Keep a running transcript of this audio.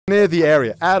near the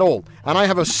area at all, and I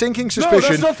have a sinking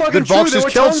suspicion that Vox has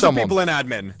killed someone. People in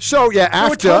admin. So yeah,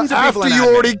 after you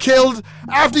already killed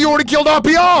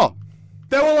RPR.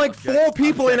 There were like 4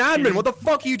 people in admin. What the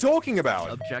fuck are you talking about?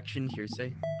 Objection,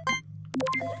 hearsay.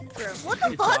 What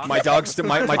the fuck? My dog's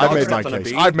my dog's I've made my stepped on a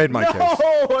case. bee. I've made my case.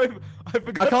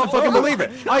 I can't fucking believe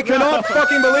it. I cannot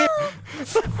fucking believe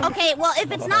it. Okay, well,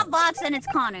 if it's not Vox, then it's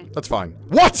Connor. That's fine.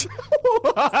 What?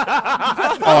 Oh,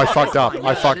 I fucked up.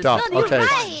 I fucked up. No, you're Okay.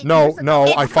 right. No,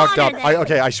 I It's fucked up. Connor, then.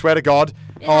 Okay, I swear to God.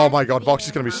 Oh my God, Vox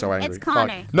is gonna be so angry. It's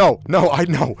Connor. Fuck. No, I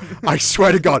know. I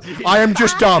swear to God, I am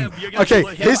just dumb. Okay,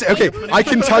 I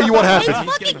can tell you what happened.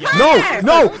 It's fucking Connor.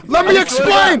 No, let me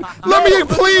explain.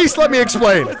 Please let me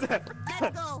explain. Let's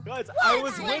go. Guys, I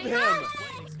was with him.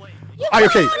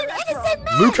 Okay, An innocent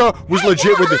man. Luca was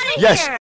legit with it. Yes,